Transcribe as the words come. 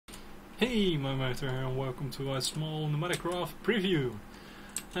Hey, my mate here, and welcome to a small PneumaticCraft preview.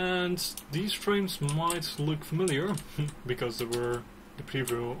 And these frames might look familiar because they were the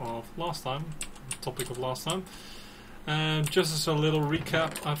preview of last time, the topic of last time. And just as a little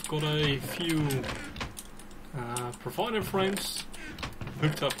recap, I've got a few provider frames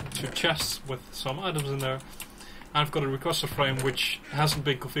hooked up to chests with some items in there. I've got a requester frame which hasn't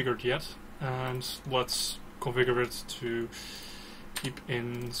been configured yet, and let's configure it to keep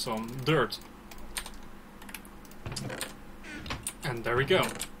in some dirt. And there we go.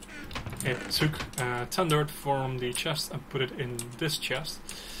 It took 10 dirt from the chest and put it in this chest.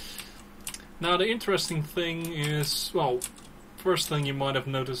 Now the interesting thing is, well, first thing you might have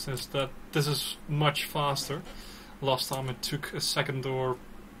noticed is that this is much faster. Last time it took a second or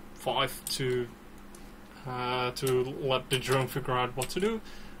 5 to let the drone figure out what to do.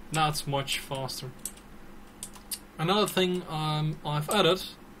 Now it's much faster. Another thing I've added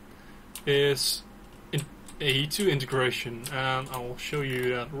is E2 integration, and I'll show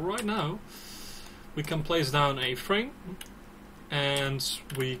you that right now. We can place down a frame and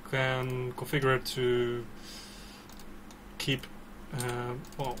we can configure it to keep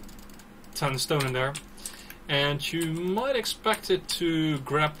 10 stone in there, and you might expect it to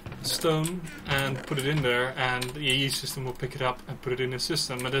grab stone and put it in there, and the AE system will pick it up and put it in the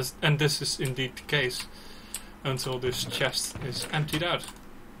system, and this is indeed the case until this chest is emptied out,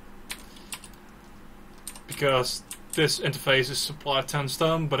 because this interface is supplied 10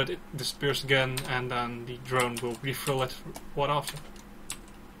 stone, but it disappears again, and then the drone will refill it right after.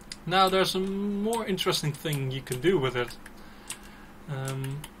 Now there's a more interesting thing you can do with it.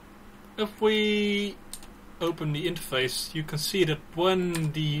 If we open the interface, you can see that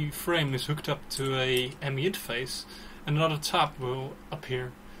when the frame is hooked up to a ME interface, another tab will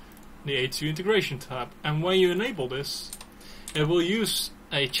appear, the A2 integration tab, and when you enable this, it will use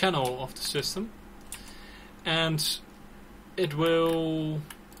a channel of the system, and it will,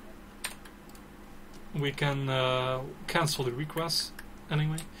 we can cancel the request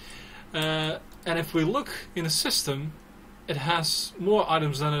anyway, and if we look in the system, it has more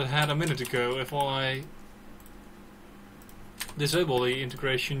items than it had a minute ago. If I disable the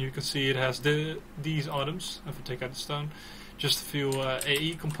integration, you can see it has these items. If I take out the stone, just a few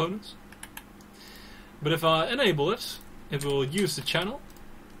AE components. But if I enable it, it will use the channel,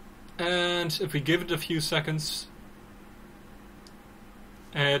 and if we give it a few seconds,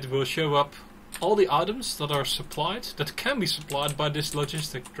 it will show up all the items that are supplied, that can be supplied by this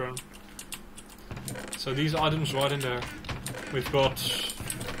Logistic drone. So these items right in there. We've got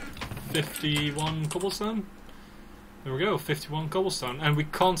 51 cobblestone. There we go, 51 cobblestone, and we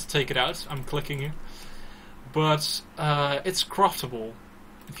can't take it out. I'm clicking here. But it's craftable.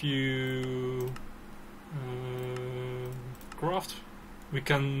 If you craft, we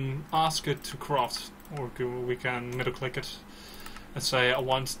can ask it to craft, or we can middle click it. Let's say I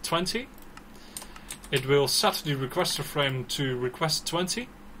want 20. It will set the requester frame to request 20,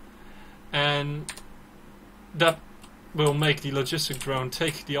 and that will make the Logistic drone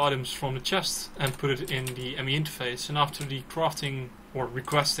take the items from the chest and put it in the ME interface, and after the crafting or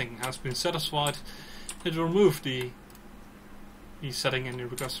requesting has been satisfied, it will remove the setting in the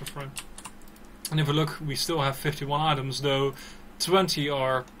requester frame. And if we look, we still have 51 items, though 20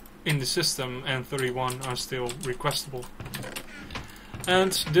 are in the system and 31 are still requestable.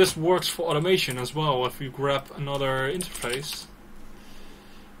 And this works for automation as well. If we grab another interface,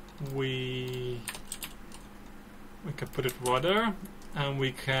 we can put it right there, and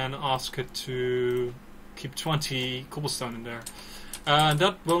we can ask it to keep 20 cobblestone in there.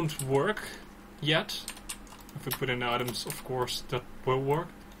 That won't work yet. If we put in items, of course, that will work.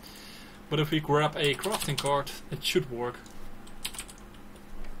 But if we grab a crafting card, it should work.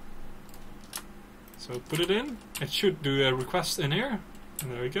 So put it in. It should do a request in here.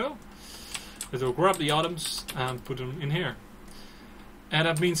 And there we go. It will grab the items and put them in here. And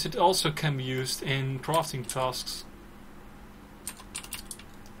that means it also can be used in crafting tasks.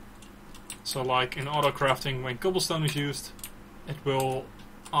 So like in auto crafting, when cobblestone is used, it will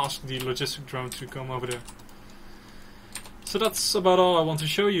ask the Logistic drone to come over there. So that's about all I want to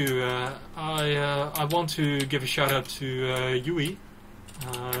show you. I want to give a shout out to yueh,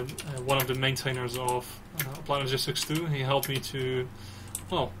 one of the maintainers of Applied Energistics 2. He helped me to,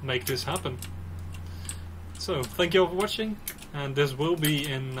 well, make this happen. So thank you all for watching, and this will be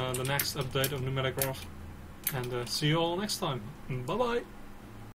in the next update of PneumaticCraft. And see you all next time. Bye bye.